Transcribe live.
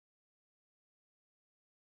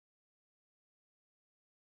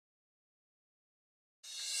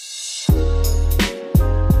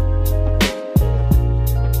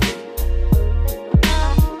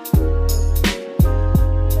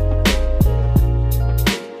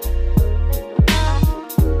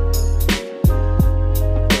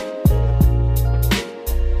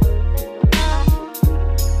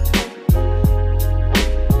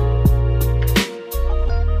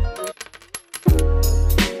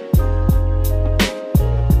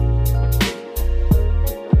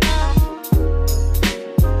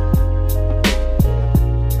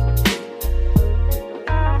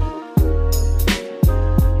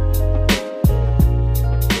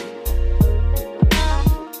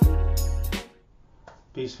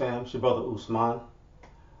Peace fam, it's your brother Usman.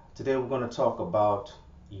 Today we're going to talk about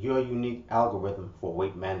your unique algorithm for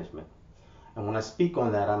weight management. And when I speak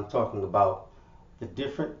on that, I'm talking about the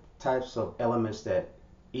different types of elements that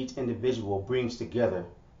each individual brings together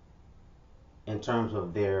in terms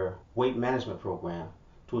of their weight management program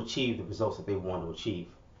to achieve the results that they want to achieve.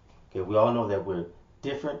 Okay, we all know that we're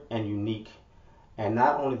different and unique, and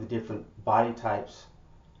not only the different body types,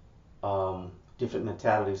 different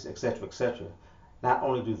mentalities, etc., etc. Not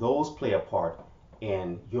only do those play a part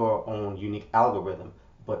in your own unique algorithm,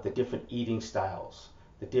 but the different eating styles,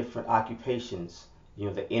 the different occupations,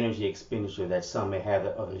 the energy expenditure that some may have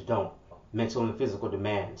that others don't, mental and physical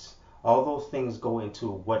demands. All those things go into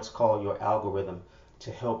what's called your algorithm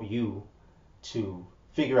to help you to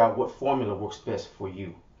figure out what formula works best for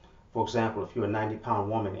you. For example, if you're a 90-pound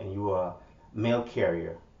woman and you're a mail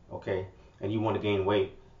carrier, okay, and you want to gain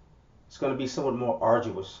weight, it's going to be somewhat more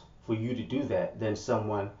arduous for you to do that than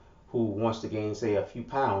someone who wants to gain, say, a few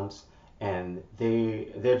pounds and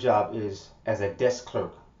their job is as a desk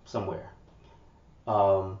clerk somewhere.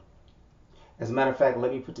 As a matter of fact,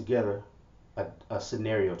 let me put together a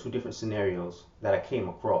scenario, two different scenarios that I came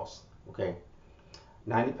across. Okay,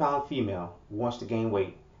 90-pound female wants to gain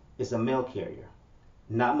weight, is a mail carrier,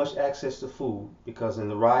 not much access to food because in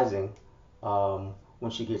the rising,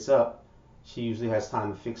 when she gets up, she usually has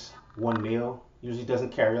time to fix one meal. Usually doesn't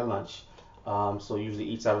carry a lunch, so usually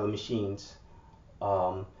eats out of the machines,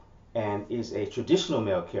 and is a traditional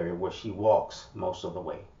mail carrier where she walks most of the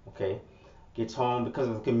way. Okay, gets home because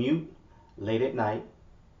of the commute late at night.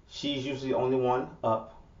 She's usually the only one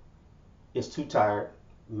up. Is too tired.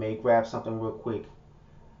 May grab something real quick.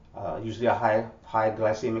 Usually a high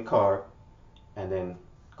glycemic carb, and then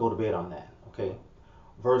go to bed on that. Okay,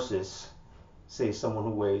 versus say someone who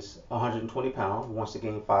weighs 120 pounds wants to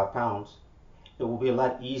gain 5 pounds. It will be a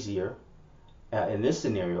lot easier in this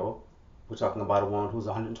scenario. We're talking about a woman who's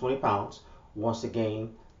 120 pounds, wants to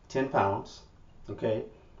gain 10 pounds. Okay,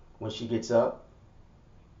 when she gets up,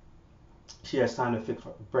 she has time to fix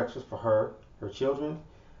breakfast for her children.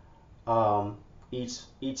 Eats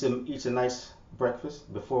a nice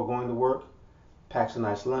breakfast before going to work. Packs a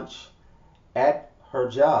nice lunch. At her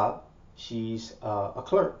job, she's a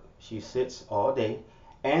clerk. She sits all day,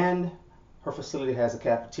 and her facility has a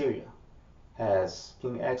cafeteria, has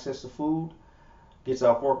plenty of access to food, gets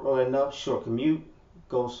off work early enough, short commute,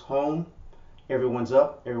 goes home, everyone's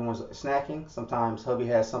up, everyone's snacking. Sometimes hubby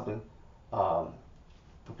has something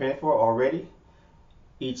prepared for her already,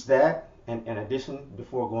 eats that, and in addition,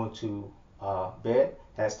 before going to bed,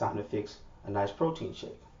 has time to fix a nice protein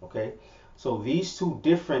shake. Okay, so these two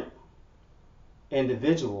different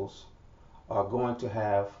individuals are going to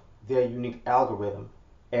have their unique algorithm,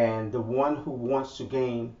 and the one who wants to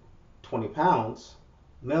gain 20 pounds,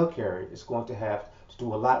 mail carrier, is going to have to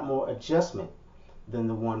do a lot more adjustment than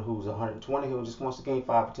the one who's 120 who just wants to gain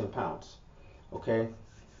 5 or 10 pounds. Okay,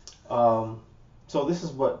 so these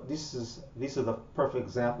are the perfect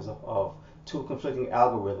examples of two conflicting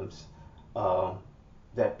algorithms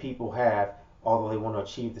that people have, although they want to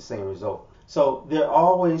achieve the same result. So there are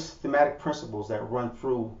always thematic principles that run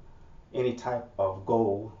through any type of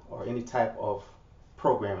goal or any type of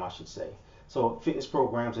program, I should say. So fitness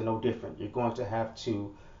programs are no different. You're going to have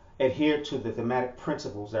to adhere to the thematic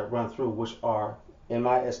principles that run through, which are, in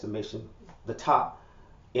my estimation, the top: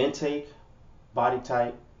 intake, body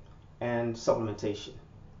type, and supplementation.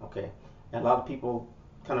 Okay, and a lot of people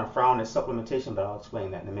kind of frown at supplementation, but I'll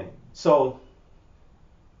explain that in a minute. So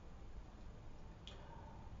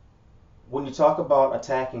when you talk about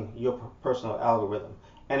attacking your personal algorithm,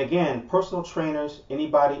 and again, personal trainers,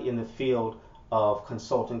 anybody in the field of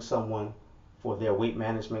consulting someone for their weight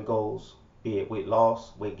management goals, be it weight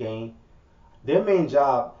loss, weight gain, their main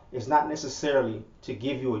job is not necessarily to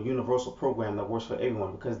give you a universal program that works for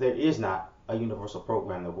everyone, because there is not a universal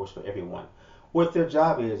program that works for everyone. What their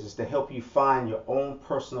job is to help you find your own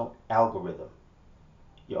personal algorithm,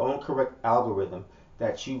 your own correct algorithm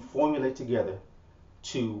that you formulate together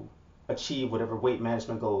to achieve whatever weight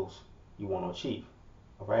management goals you want to achieve.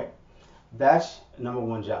 All right, that's number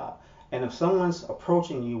one job. And if someone's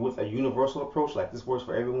approaching you with a universal approach like this works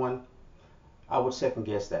for everyone, I would second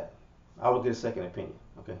guess that. I would get a second opinion.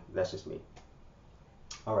 Okay, that's just me.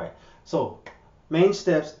 All right, so main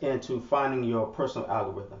steps into finding your personal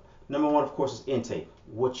algorithm. Number one, of course, is intake,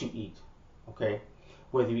 what you eat. Okay,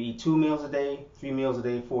 whether you eat 2 meals a day, 3 meals a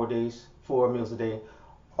day, 4 days, 4 meals a day,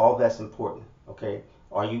 all that's important. Okay,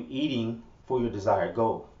 are you eating for your desired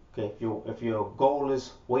goal? Okay, if your goal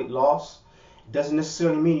is weight loss, it doesn't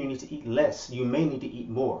necessarily mean you need to eat less. You may need to eat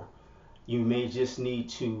more. You may just need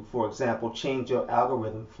to, for example, change your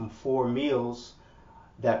algorithm from 4 meals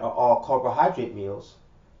that are all carbohydrate meals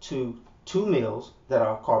to 2 meals that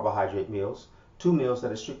are carbohydrate meals, 2 meals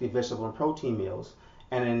that are strictly vegetable and protein meals,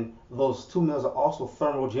 and then those 2 meals are also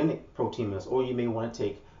thermogenic protein meals, or you may want to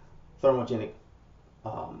take thermogenic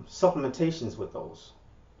supplementations with those.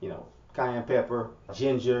 Cayenne pepper,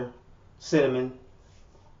 ginger, cinnamon,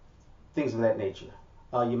 things of that nature.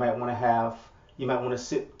 You might want to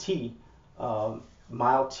sip tea,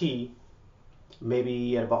 mild tea,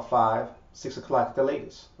 maybe at about 5, 6 o'clock at the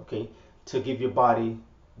latest, okay, to give your body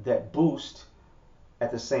that boost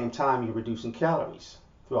at the same time you're reducing calories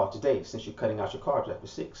throughout the day, since you're cutting out your carbs after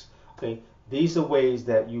 6. Okay, these are ways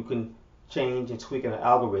that you can change and tweak an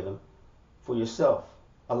algorithm for yourself.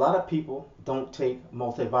 A lot of people don't take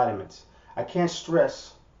multivitamins. I can't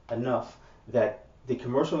stress enough that the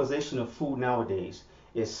commercialization of food nowadays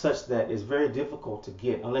is such that it's very difficult to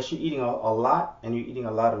get, unless you're eating a lot and you're eating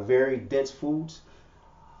a lot of very dense foods.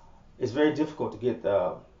 It's very difficult to get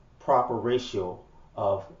the proper ratio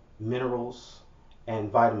of minerals and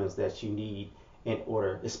vitamins that you need in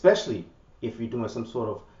order, especially if you're doing some sort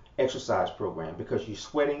of exercise program, because you're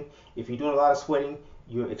sweating. If you're doing a lot of sweating,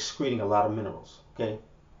 you're excreting a lot of minerals. Okay,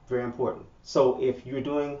 very important. So if you're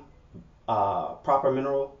doing proper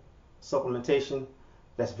mineral supplementation,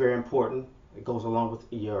 that's very important. It goes along with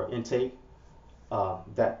your intake,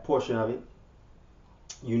 that portion of it.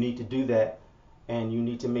 You need to do that, and you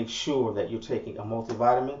need to make sure that you're taking a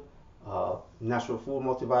multivitamin. Natural food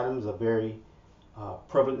multivitamins are very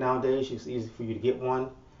prevalent nowadays. It's easy for you to get one,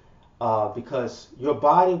 because your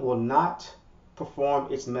body will not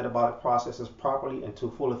perform its metabolic processes properly and to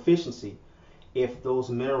full efficiency if those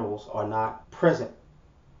minerals are not present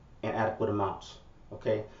in adequate amounts.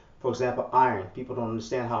 Okay, for example, iron. People don't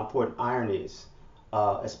understand how important iron is,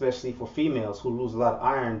 especially for females who lose a lot of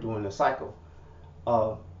iron during the cycle.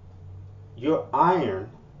 Your iron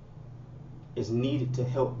is needed to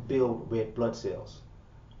help build red blood cells.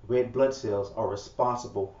 Red blood cells are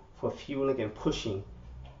responsible for fueling and pushing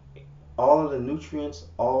all of the nutrients,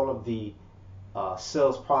 all of the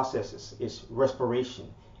cells processes. It's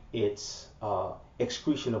respiration, it's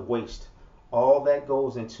excretion of waste. All that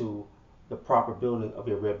goes into the proper building of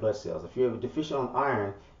your red blood cells. If you're deficient on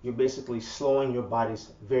iron, you're basically slowing your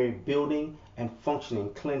body's very building and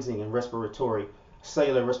functioning, cleansing and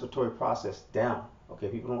cellular respiratory process down. Okay,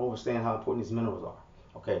 people don't understand how important these minerals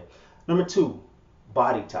are. Okay, number 2,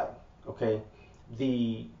 body type. Okay,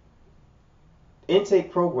 the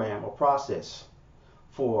intake program or process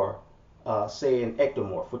for say an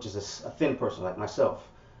ectomorph, which is a thin person like myself.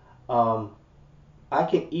 I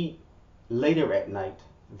can eat later at night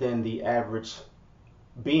than the average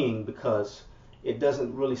being, because it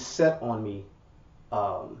doesn't really set on me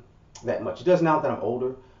that much. It does now that I'm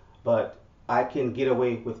older, but I can get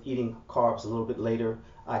away with eating carbs a little bit later.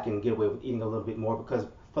 I can get away with eating a little bit more, because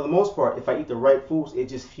for the most part, if I eat the right foods, it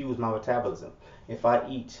just fuels my metabolism. If I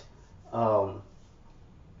eat,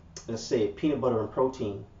 let's say, peanut butter and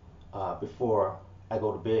protein before I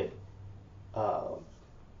go to bed,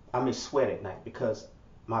 I may sweat at night because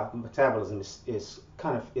my metabolism is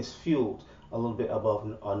fueled a little bit above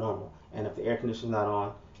normal. And if the air conditioner's not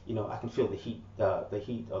on, I can feel the heat or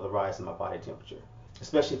the rise in my body temperature.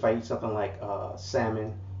 Especially if I eat something like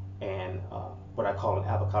salmon and what I call an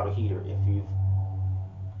avocado heater. If you've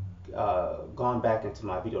gone back into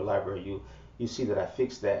my video library, you see that I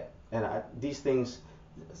fixed that. And these things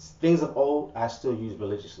of old, I still use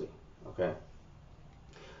religiously. Okay.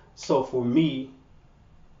 So for me,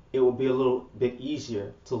 it will be a little bit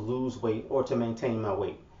easier to lose weight or to maintain my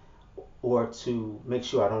weight or to make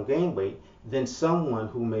sure I don't gain weight than someone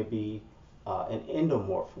who may be an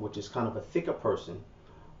endomorph, which is kind of a thicker person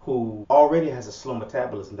who already has a slow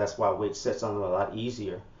metabolism. That's why weight sets on them a lot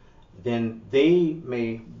easier. Then they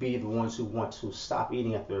may be the ones who want to stop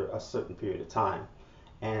eating after a certain period of time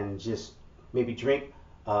and just maybe drink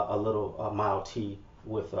a little mild tea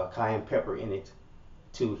with cayenne pepper in it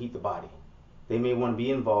to heat the body. They may want to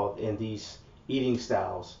be involved in these eating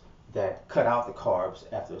styles that cut out the carbs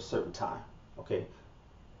after a certain time. Okay,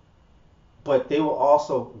 but they will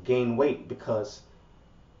also gain weight because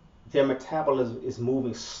their metabolism is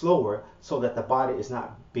moving slower, so that the body is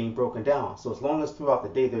not being broken down. So as long as throughout the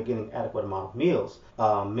day they're getting adequate amount of meals,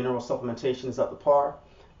 mineral supplementation is up to par,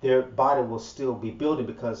 their body will still be building,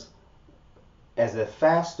 because as a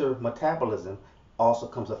faster metabolism also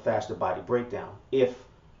comes a faster body breakdown if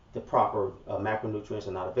the proper macronutrients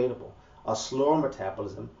are not available. A slower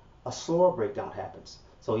metabolism, a slower breakdown happens.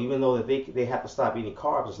 So even though that they have to stop eating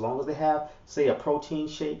carbs, as long as they have, say, a protein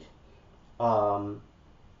shake,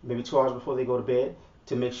 maybe 2 hours before they go to bed,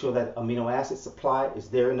 to make sure that amino acid supply is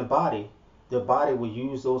there in the body, their body will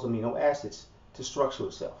use those amino acids to structure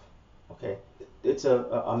itself. Okay, it's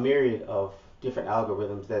a myriad of different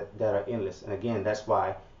algorithms that are endless. And again, that's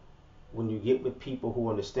why when you get with people who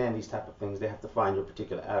understand these type of things, they have to find your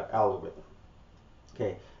particular algorithm.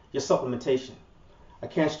 Okay, your supplementation. I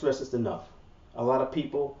can't stress this enough. A lot of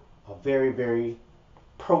people are very, very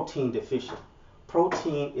protein deficient.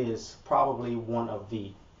 Protein is probably one of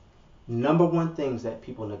the number one things that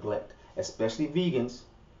people neglect, especially vegans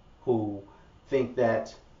who think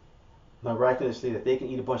that miraculously that they can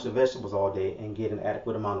eat a bunch of vegetables all day and get an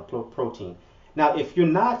adequate amount of protein. Now, if you're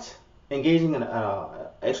not engaging in an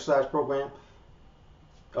exercise program,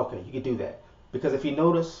 okay, you can do that. Because if you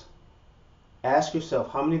notice, ask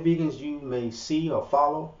yourself how many vegans you may see or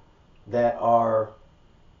follow that are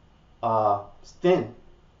thin.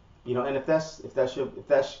 You know, and if that's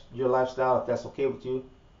your lifestyle, if that's okay with you,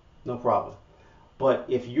 no problem. But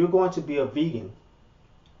if you're going to be a vegan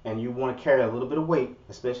and you want to carry a little bit of weight,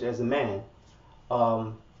 especially as a man,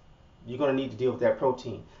 you're going to need to deal with that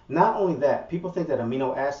protein. Not only that, people think that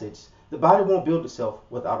amino acids, the body won't build itself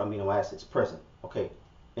without amino acids present, okay,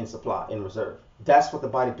 in supply, in reserve. That's what the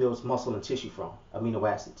body builds muscle and tissue from,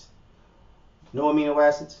 amino acids. No amino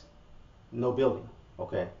acids, no building,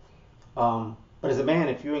 okay. But as a man,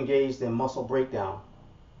 if you're engaged in muscle breakdown,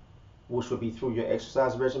 which would be through your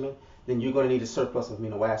exercise regimen, then you're going to need a surplus of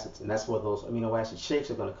amino acids, and that's where those amino acid shakes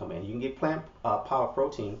are going to come in. You can get plant power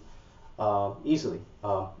protein easily.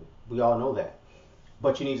 We all know that,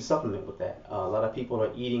 but you need to supplement with that. A lot of people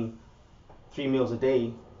are eating 3 meals a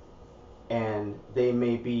day, and they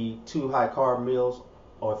may be 2 high carb meals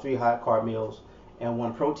or 3 high carb meals and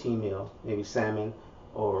 1 protein meal, maybe salmon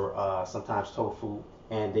or sometimes tofu,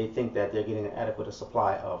 and they think that they're getting an adequate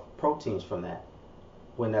supply of proteins from that,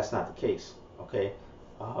 when that's not the case. Okay,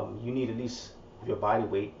 you need at least your body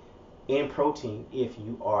weight in protein if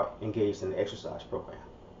you are engaged in an exercise program.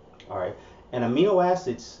 All right, and amino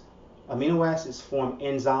acids form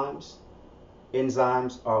enzymes.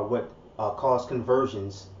 Enzymes are what cause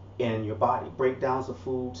conversions in your body, breakdowns of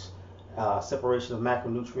foods, separation of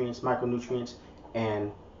macronutrients, micronutrients,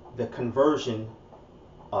 and the conversion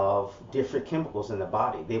of different chemicals in the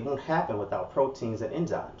body. They won't happen without proteins and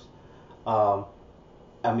enzymes.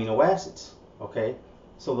 Amino acids, okay?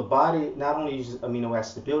 So the body not only uses amino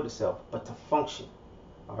acids to build itself, but to function,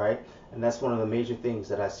 all right? And that's one of the major things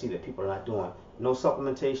that I see that people are not doing. No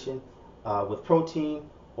supplementation with protein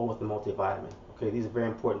or with the multivitamin, okay? These are very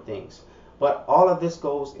important things. But all of this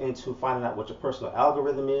goes into finding out what your personal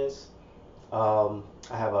algorithm is. I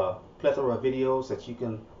have a plethora of videos that you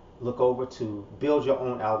can look over to build your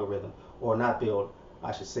own algorithm, or not build,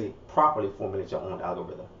 I should say, properly formulate your own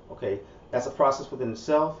algorithm. Okay, that's a process within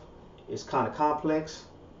itself. It's kind of complex.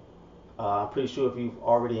 I'm pretty sure if you've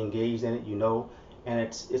already engaged in it, you know, and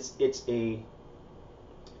it's a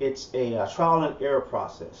trial and error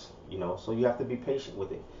process. You know, so you have to be patient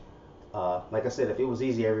with it. Like I said, if it was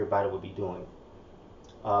easy, everybody would be doing it.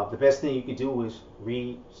 The best thing you could do is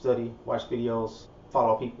read, study, watch videos,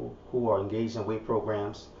 follow people who are engaged in weight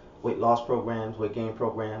programs, weight loss programs, weight gain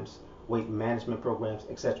programs, weight management programs,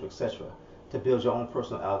 etc., to build your own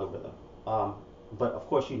personal algorithm. But of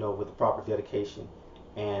course, you know, with the proper dedication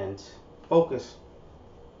and focus,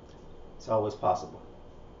 it's always possible.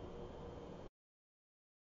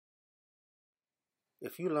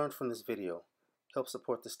 If you learned from this video, help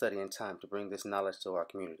support the study and time to bring this knowledge to our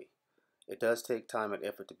community. It does take time and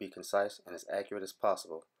effort to be concise and as accurate as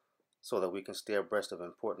possible so that we can stay abreast of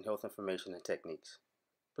important health information and techniques.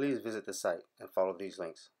 Please visit the site and follow these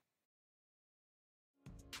links.